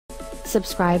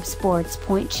Subscribe Sports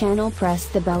Point channel, press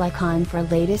the bell icon for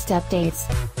latest updates.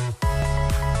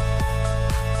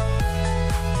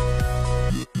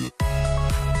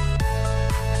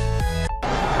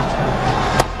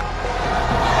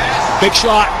 Big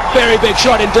shot, very big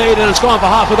shot indeed, and it's gone for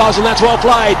half a dozen. That's well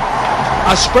played.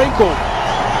 A sprinkle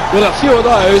with a few of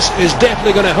those is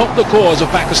definitely going to help the cause of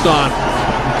Pakistan.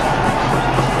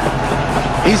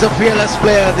 He's a fearless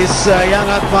player, this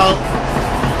young Akmal.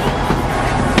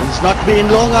 He's not been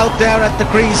long out there at the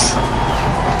crease,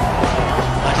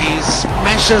 but he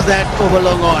smashes that over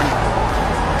long on.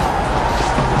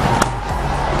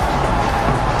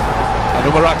 And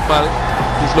Umar Akmal,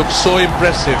 he's looked so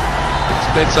impressive. He's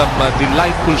played some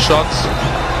delightful shots.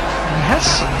 He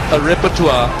has a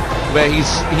repertoire where he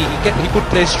could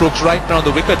play strokes right down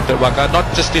the wicket, Waka, not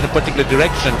just in a particular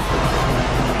direction.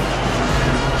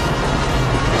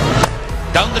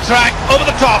 Down the track, over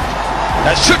the top.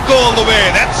 That should go all the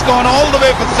way. That's gone all the way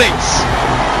for 6.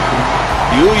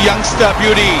 You youngster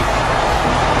beauty.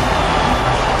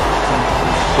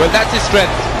 Well, that's his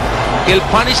strength. He'll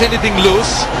punish anything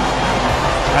loose.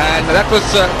 And that was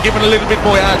given a little bit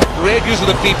more. Great use of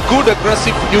the feet. Good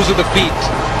aggressive use of the feet.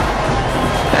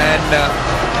 And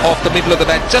off the middle of the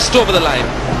bat, just over the line.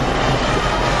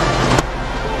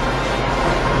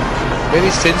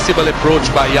 Very sensible approach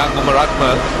by young Umar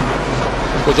Akmal.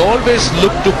 Was always look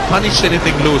to punish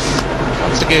anything loose.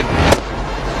 Once again,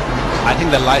 I think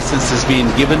the license has been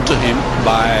given to him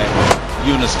by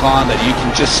Yunus Khan that you can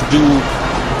just do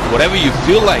whatever you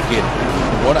feel like it.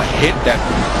 What a hit that.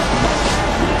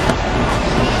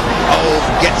 Oh,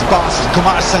 gets past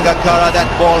Kumar Sangakkara. That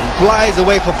ball flies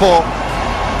away for 4.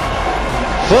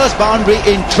 First boundary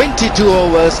in 22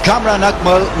 overs. Umar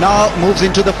Akmal now moves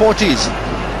into the 40s.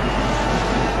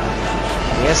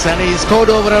 Yes, and he's scored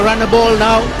over a runner ball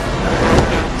now.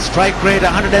 Strike rate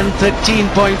 113.2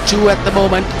 at the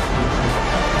moment.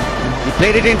 He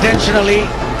played it intentionally.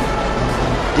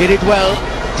 Did it well.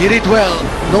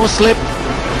 No slip.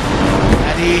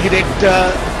 And he hit it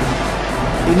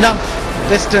enough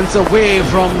distance away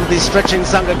from the stretching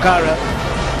Sangakkara.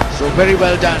 So very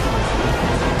well done.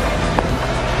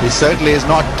 He certainly is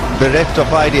not bereft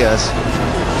of ideas.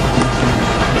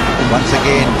 Once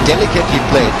again, delicately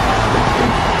played.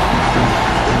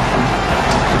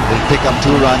 Will pick up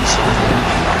 2 runs.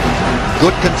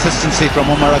 Good consistency from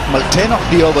Umar Akmal. 10 off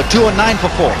the over. 2 or 9 for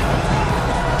 4.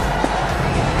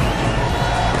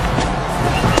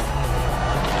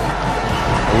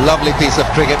 A lovely piece of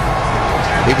cricket.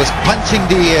 He was punching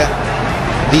the air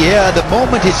the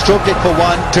moment he stroked it for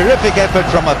 1. Terrific effort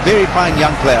from a very fine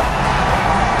young player.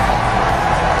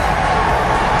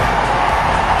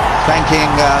 Thanking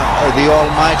the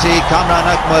Almighty. Umar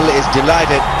Akmal is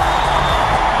delighted.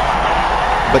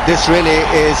 But this really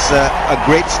is a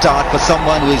great start for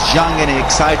someone who is young and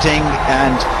exciting,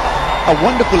 and a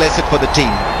wonderful asset for the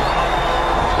team.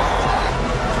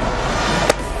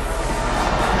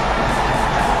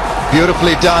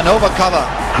 Beautifully done, over cover.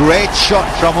 Great shot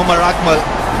from Umar Akmal.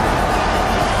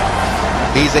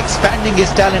 He's expanding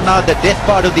his talent now, the death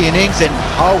part of the innings, and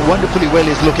how wonderfully well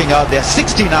he's looking out there.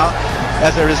 60 now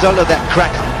as a result of that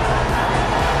cracker.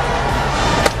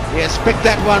 He has picked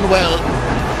that one well.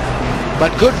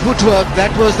 But good footwork,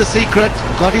 that was the secret.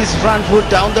 Got his front foot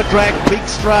down the track, big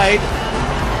stride,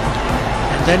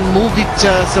 and then moved it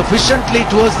sufficiently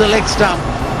towards the leg stump.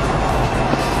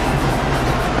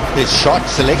 His shot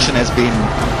selection has been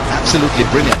absolutely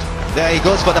brilliant. There he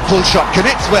goes for the pull shot,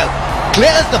 connects well,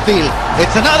 clears the field.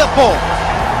 It's another 4.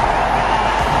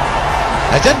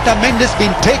 Ajanta Mendes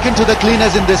been taken to the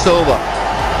cleaners in this over.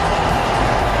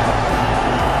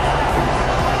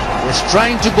 He's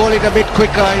trying to bowl it a bit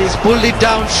quicker. He's pulled it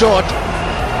down short,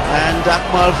 and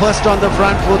Akmal first on the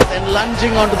front foot, then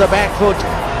lunging onto the back foot,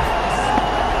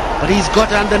 but he's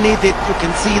got underneath it. You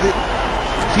can see the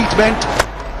feet bent.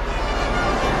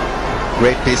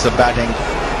 Great piece of batting.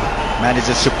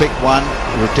 Manages to pick 1,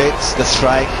 rotates the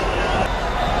strike.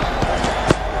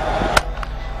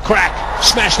 Crack,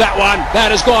 smash that one.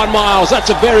 That has gone miles. That's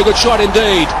a very good shot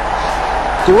indeed.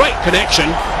 Great connection.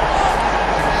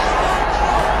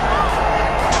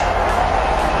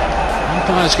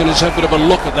 Umpire's going to have a bit of a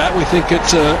look at that. We think it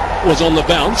was on the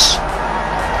bounce.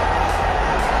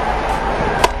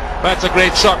 that's a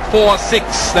great shot.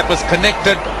 4-6. That was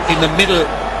connected in the middle.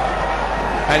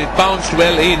 And it bounced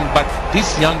well in, but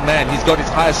this young man, he's got his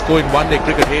highest score in one-day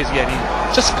cricket, Hazy, and he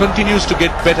just continues to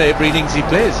get better every innings he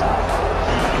plays.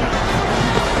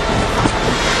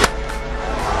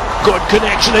 Good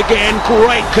connection again,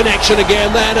 great connection again.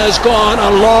 That has gone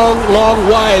a long, long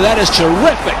way. That is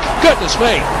terrific. Goodness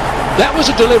me. That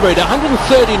was a delivery at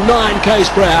 139 k's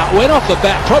per hour. Went off the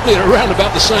bat, probably at around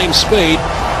about the same speed.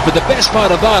 But the best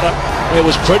part about it, it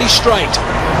was pretty straight.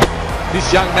 This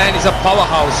young man is a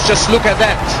powerhouse. Just look at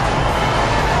that.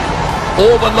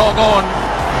 Over long on.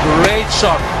 Great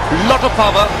shot. Lot of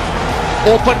power.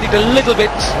 Opened it a little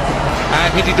bit and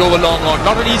hit it over long on.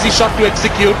 Not an easy shot to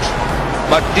execute,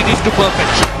 but did it to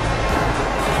perfection.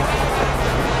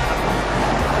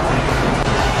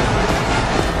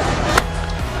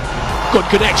 Good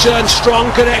connection,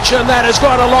 strong connection. That has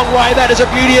gone a long way. That is a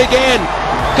beauty again.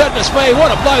 Goodness me,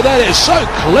 what a blow that is. So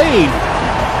clean.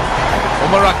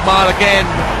 Umar Akmal again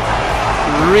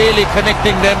really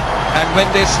connecting them, and when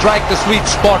they strike the sweet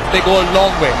spot, they go a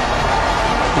long way.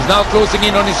 He's now closing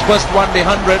in on his first one-day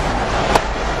 100.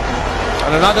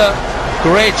 And another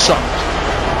great shot.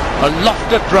 A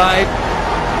lofted drive.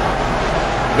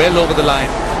 Well over the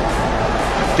line.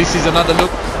 This is another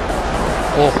look.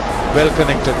 Oh, well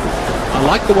connected. I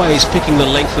like the way he's picking the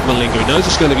length of Malinga. He knows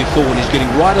it's going to be full and he's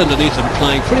getting right underneath him,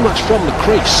 playing pretty much from the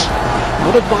crease.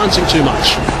 Not advancing too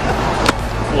much.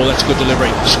 Oh, that's good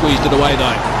delivery. Squeezed it away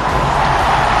though.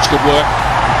 It's good work.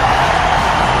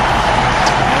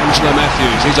 Angelo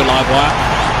Matthews, he's a live wire.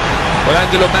 Well,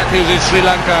 Angelo Matthews is Sri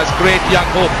Lanka's great young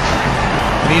hope.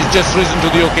 And he's just risen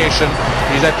to the occasion.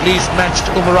 He's at least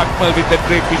matched Umar Akmal with that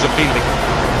great piece of fielding.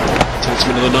 Takes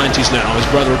him into the 90s now. His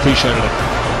brother appreciated it.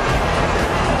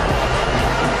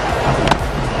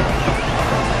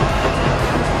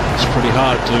 It's pretty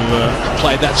hard to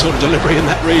play that sort of delivery in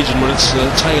that region when it's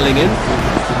tailing in.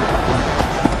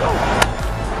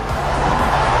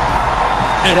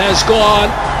 It has gone.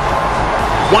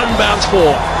 One bounce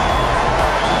four.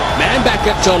 Man back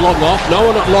at long off. No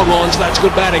one at long on, so that's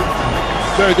good batting.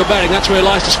 Very good batting. That's where he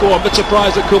likes to score. I'm a bit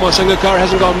surprised that Umar Akmal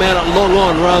hasn't gone man at long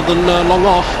on rather than long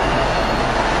off.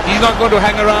 He's not going to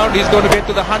hang around. He's going to get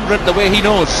to the 100 the way he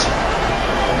knows.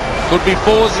 Could be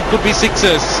fours, it could be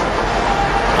sixes.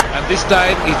 And this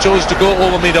time he chose to go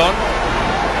over mid-on.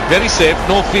 Very safe,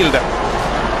 no fielder.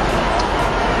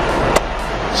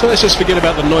 So let's just forget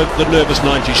about the nervous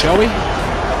 90, shall we?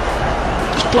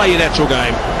 Just play your natural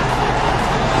game.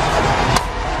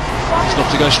 It's not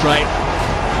to go straight.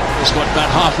 He's got about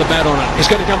half the bat on it.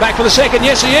 He's going to come back for the second.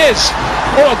 Yes, he is.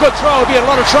 Oh, a good throw. He'll be in a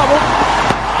lot of trouble.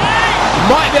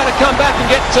 Might be able to come back and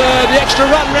get the extra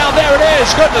run. Now there it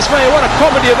is. Goodness me, what a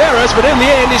comedy of errors. But in the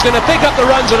end, he's going to pick up the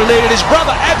runs that are needed. His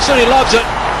brother absolutely loves it.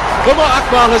 Umar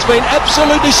Akmal has been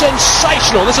absolutely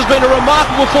sensational. This has been a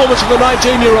remarkable performance of the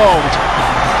 19-year-old.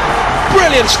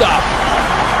 Brilliant stuff.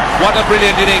 What a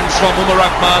brilliant innings from Umar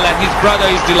Akmal, and his brother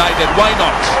is delighted. Why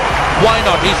not? Why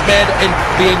not? He's made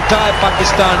the entire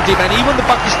Pakistan team and even the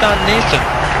Pakistan nation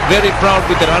very proud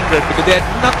with their 100 because they had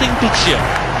nothing to cheer.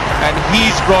 And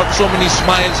he's brought so many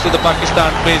smiles to the Pakistan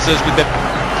faces with that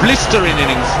blistering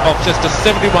innings of just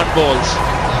 71 balls.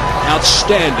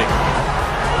 Outstanding.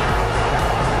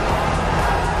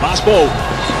 Last ball.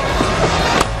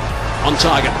 On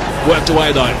target. Worked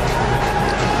away though.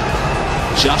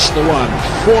 Just the one.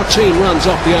 14 runs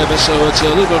off the over, so it's a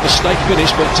little bit of a stake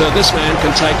finish, but this man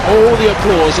can take all the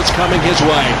applause that's coming his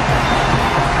way.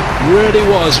 Really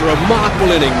was a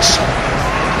remarkable innings.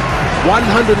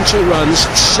 102 runs,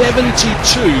 72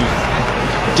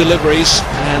 deliveries,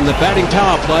 and the batting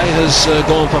power play has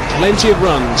gone for plenty of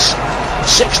runs.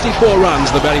 64 runs,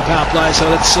 the batting power play, so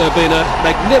it's been a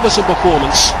magnificent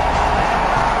performance.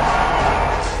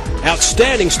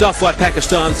 Outstanding stuff by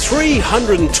Pakistan.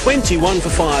 321 for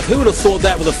 5. Who would have thought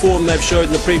that with the form they've showed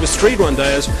in the previous 3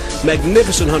 one-dayers?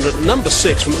 Magnificent 100. Number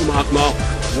 6 from Umar Akmal.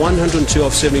 102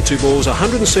 off 72 balls.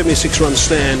 176 run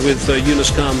stand with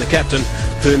Yunus Khan, the captain,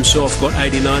 who himself got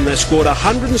 89. They scored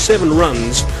 107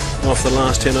 runs off the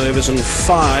last 10 overs, and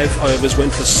 5 overs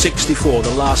went for 64,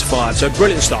 the last 5. So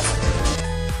brilliant stuff.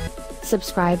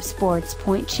 Subscribe Sports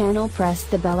Point channel, press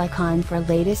the bell icon for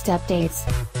latest updates.